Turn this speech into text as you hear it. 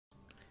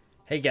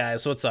Hey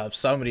guys, what's up?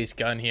 Somebody's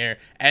Gun here,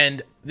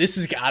 and this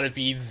has got to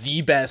be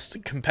the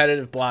best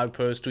competitive blog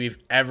post we've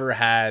ever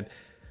had.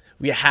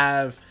 We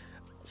have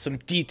some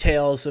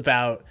details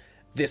about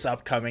this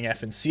upcoming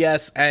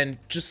FNCS and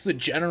just the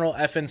general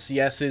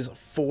FNCSs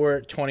for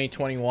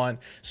 2021.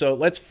 So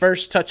let's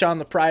first touch on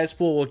the prize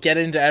pool. We'll get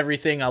into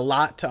everything, a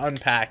lot to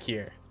unpack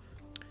here.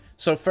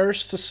 So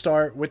first, to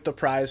start with the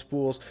prize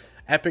pools,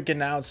 Epic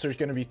announced there's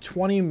going to be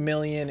 20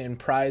 million in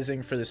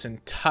prizing for this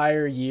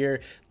entire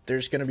year.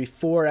 There's going to be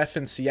 4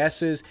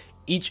 FNCSs.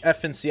 Each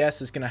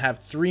FNCS is going to have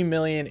 3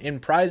 million in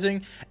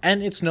prizing,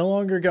 and it's no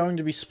longer going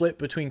to be split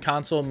between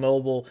console,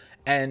 mobile,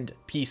 and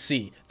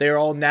PC. They're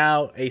all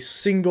now a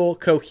single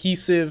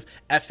cohesive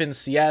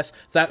FNCS.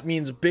 That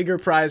means bigger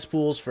prize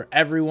pools for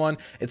everyone.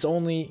 It's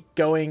only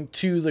going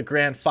to the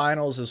grand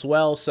finals as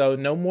well, so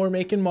no more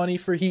making money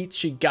for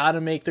heats. You got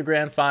to make the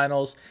grand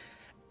finals.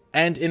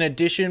 And in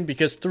addition,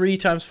 because 3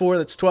 times 4,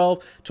 that's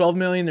 12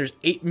 million, there's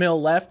 8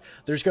 mil left.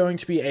 There's going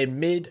to be a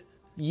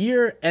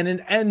mid-year and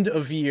an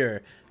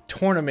end-of-year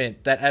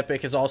tournament that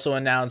Epic has also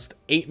announced,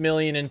 8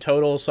 million in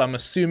total, so I'm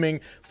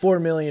assuming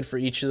 4 million for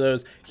each of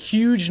those.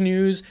 Huge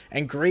news,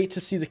 and great to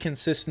see the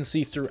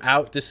consistency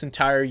throughout this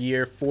entire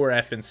year for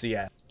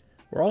FNCS.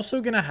 We're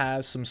also going to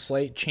have some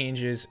slight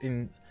changes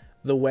in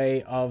the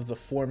way of the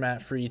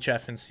format for each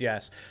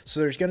FNCS. So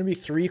there's going to be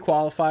 3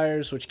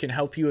 qualifiers, which can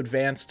help you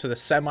advance to the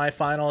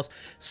semifinals.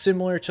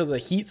 Similar to the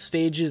heat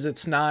stages,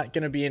 it's not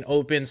going to be an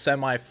open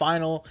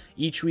semifinal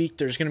each week.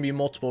 There's going to be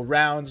multiple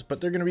rounds,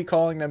 but they're going to be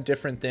calling them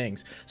different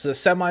things. So the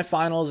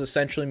semifinals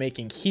essentially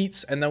making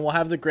heats, and then we'll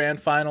have the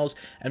grand finals,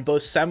 and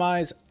both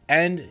semis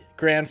and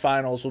grand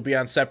finals will be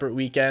on separate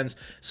weekends.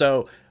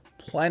 So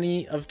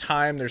plenty of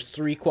time. There's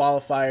 3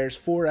 qualifiers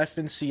for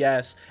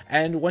FNCS,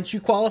 and once you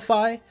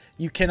qualify,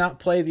 you cannot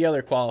play the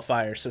other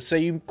qualifiers. So say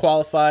you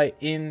qualify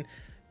in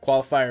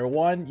qualifier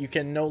 1, you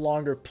can no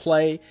longer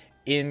play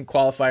in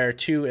qualifier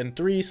 2 and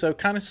 3, so it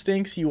kind of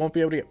stinks. You won't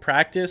be able to get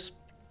practice,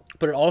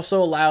 but it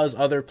also allows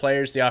other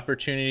players the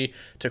opportunity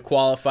to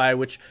qualify,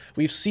 which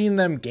we've seen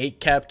them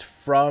gatekept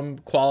from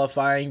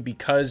qualifying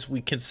because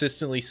we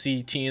consistently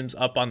see teams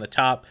up on the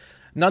top.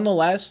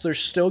 Nonetheless, there's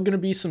still going to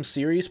be some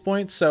series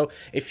points, so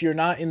if you're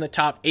not in the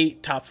top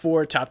 8, top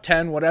 4, top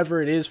 10,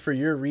 whatever it is for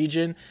your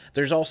region,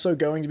 there's also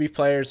going to be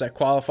players that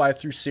qualify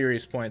through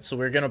series points. So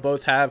we're going to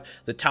both have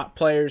the top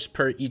players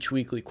per each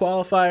weekly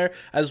qualifier,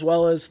 as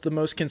well as the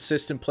most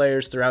consistent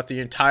players throughout the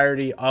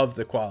entirety of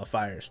the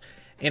qualifiers.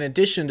 In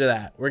addition to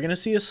that, we're going to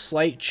see a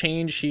slight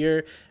change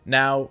here.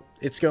 Now,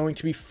 it's going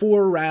to be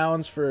 4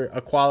 rounds for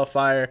a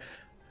qualifier,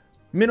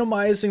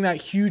 minimizing that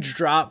huge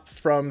drop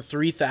from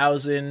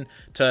 3,000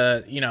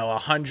 to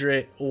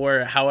 100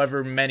 or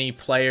however many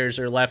players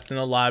are left in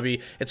the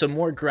lobby. It's a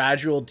more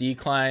gradual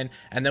decline,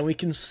 and then we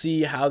can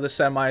see how the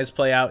semis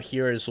play out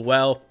here as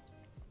well.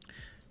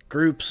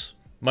 Groups,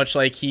 much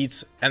like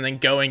heats, and then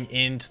going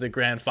into the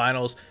grand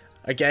finals.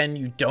 Again,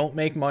 you don't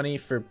make money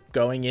for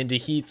going into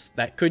heats.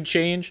 That could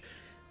change,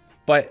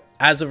 but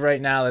as of right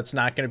now, that's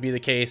not going to be the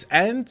case.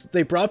 And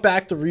they brought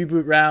back the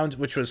reboot round,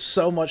 which was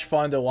so much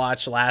fun to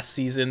watch last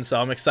season, so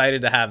I'm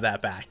excited to have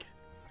that back.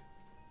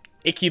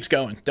 It keeps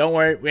going. Don't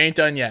worry, we ain't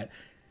done yet.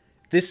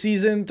 This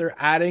season, they're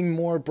adding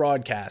more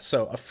broadcasts.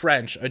 So a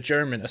French, a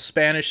German, a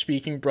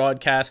Spanish-speaking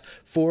broadcast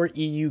for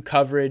EU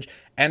coverage.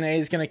 NA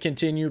is going to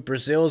continue.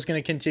 Brazil is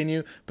going to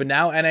continue. But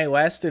now NA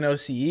West and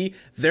OCE,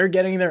 they're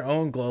getting their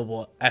own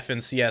global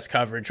FNCS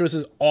coverage, which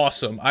is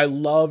awesome. I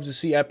love to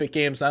see Epic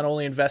Games not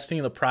only investing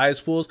in the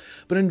prize pools,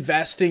 but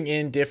investing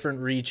in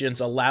different regions,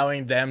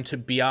 allowing them to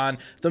be on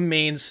the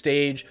main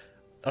stage.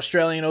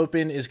 Australian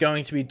Open is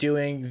going to be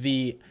doing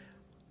the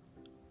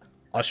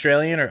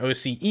Australian or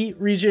OCE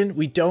region.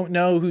 We don't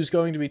know who's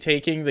going to be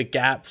taking the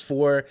gap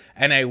for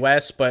NA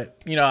West,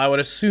 but I would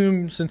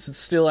assume since it's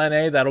still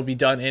NA, that'll be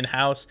done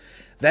in-house.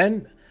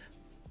 Then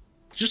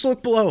just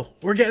look below.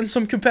 We're getting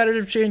some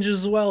competitive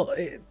changes as well.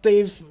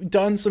 They've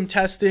done some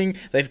testing,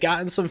 they've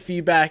gotten some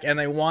feedback, and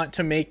they want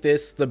to make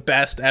this the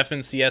best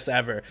FNCS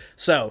ever.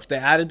 So they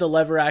added the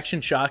lever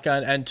action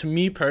shotgun, and to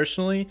me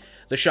personally,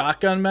 the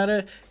shotgun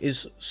meta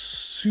is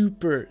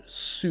super,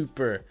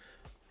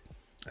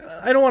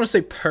 I don't want to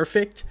say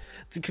perfect,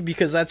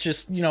 because that's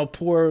just,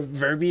 poor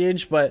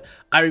verbiage, but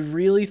I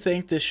really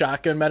think this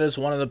shotgun meta is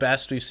one of the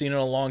best we've seen in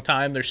a long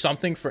time. There's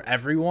something for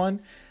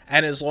everyone,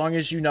 and as long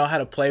as you know how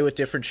to play with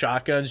different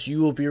shotguns, you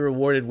will be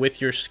rewarded with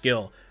your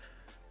skill.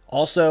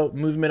 Also,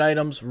 movement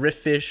items,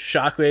 Riftfish,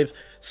 Shockwaves,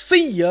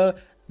 see ya,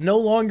 no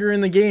longer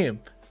in the game.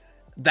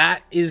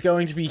 That is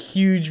going to be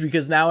huge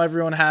because now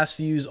everyone has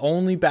to use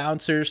only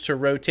bouncers to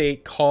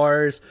rotate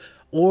cars,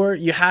 or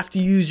you have to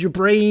use your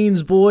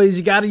brains, boys.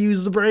 You got to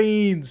use the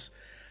brains.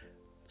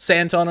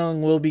 Sand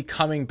tunneling will be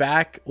coming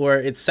back, or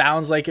it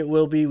sounds like it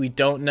will be. We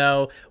don't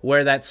know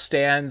where that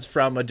stands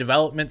from a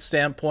development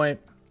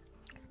standpoint,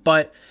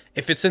 but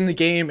if it's in the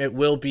game, it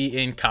will be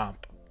in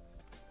comp.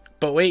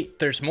 But wait,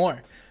 there's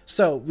more.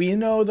 So we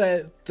know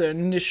that the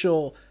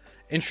initial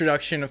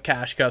introduction of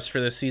cash cups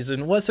for this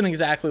season wasn't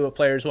exactly what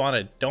players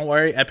wanted. Don't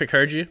worry, Epic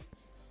heard you.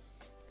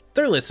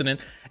 They're listening.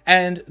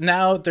 And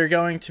now they're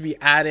going to be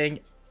adding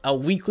a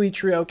weekly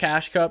trio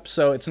cash cup,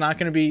 so it's not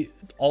going to be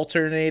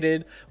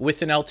alternated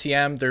with an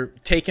LTM. They're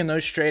taking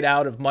those straight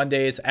out of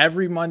Mondays.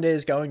 Every Monday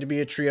is going to be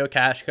a trio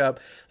cash cup.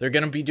 They're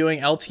going to be doing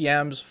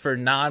LTMs for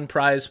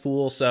non-prize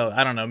pool, so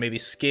I don't know, maybe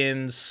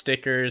skins,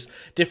 stickers,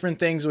 different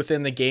things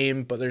within the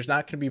game, but there's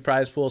not going to be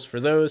prize pools for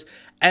those.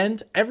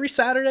 And every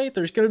Saturday,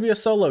 there's going to be a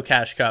solo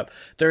cash cup.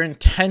 They're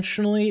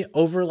intentionally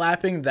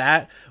overlapping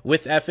that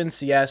with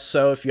FNCS.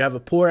 So if you have a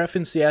poor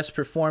FNCS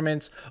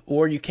performance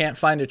or you can't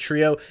find a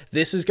trio,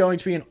 this is going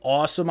to be an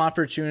awesome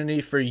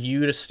opportunity for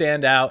you to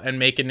stand out and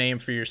make a name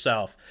for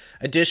yourself.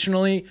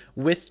 Additionally,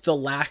 with the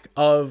lack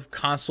of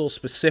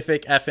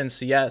console-specific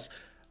FNCS,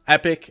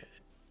 Epic,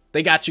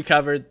 they got you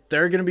covered.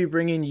 They're going to be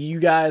bringing you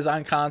guys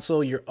on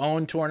console your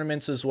own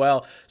tournaments as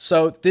well.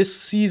 So this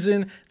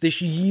season, this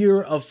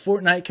year of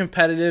Fortnite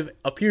competitive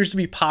appears to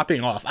be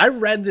popping off. I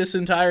read this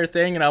entire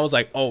thing and I was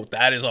like, oh,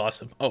 that is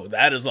awesome. Oh,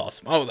 that is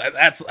awesome. Oh,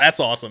 that's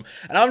awesome.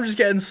 And I'm just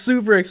getting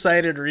super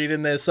excited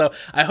reading this. So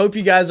I hope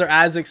you guys are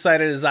as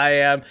excited as I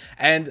am.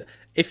 And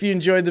if you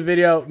enjoyed the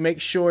video, make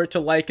sure to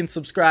like and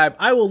subscribe.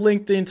 I will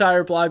link the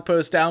entire blog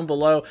post down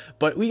below,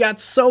 but we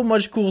got so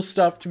much cool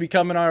stuff to be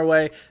coming our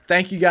way.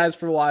 Thank you guys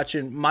for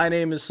watching. My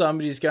name is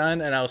Somebody's Gun,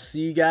 and I'll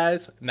see you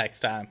guys next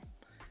time.